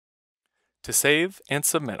To save and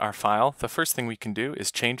submit our file, the first thing we can do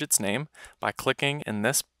is change its name by clicking in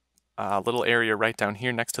this little area right down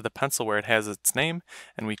here next to the pencil where it has its name,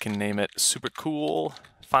 and we can name it Super Cool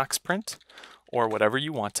Fox Print or whatever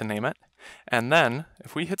you want to name it. And then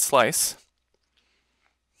if we hit slice,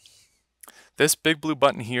 this big blue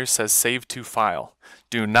button here says Save to File.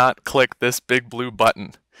 Do not click this big blue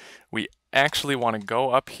button. We actually want to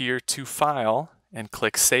go up here to File and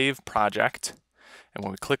click Save Project. And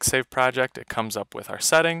when we click Save Project, it comes up with our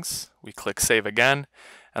settings. We click Save again,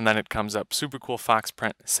 and then it comes up Super Cool Fox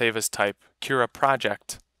Print, Save as Type, Cura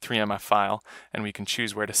Project 3MF file, and we can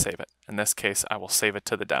choose where to save it. In this case, I will save it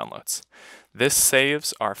to the downloads. This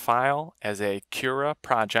saves our file as a Cura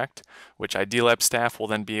project, which IDLab staff will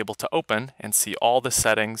then be able to open and see all the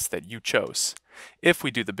settings that you chose. If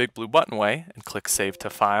we do the big blue button way and click Save to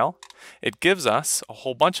File, it gives us a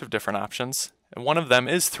whole bunch of different options. And one of them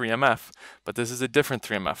is 3MF, but this is a different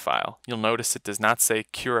 3MF file. You'll notice it does not say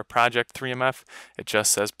Cura Project 3MF, it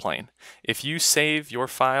just says plain. If you save your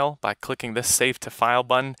file by clicking this Save to File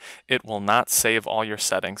button, it will not save all your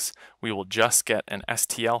settings. We will just get an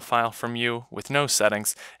STL file from you with no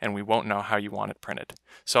settings, and we won't know how you want it printed.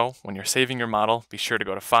 So when you're saving your model, be sure to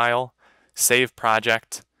go to File, Save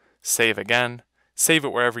Project, Save again, save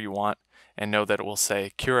it wherever you want, and know that it will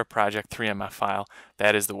say Cura Project 3MF file.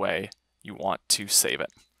 That is the way you want to save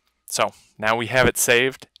it. So now we have it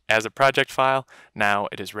saved as a project file. Now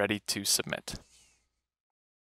it is ready to submit.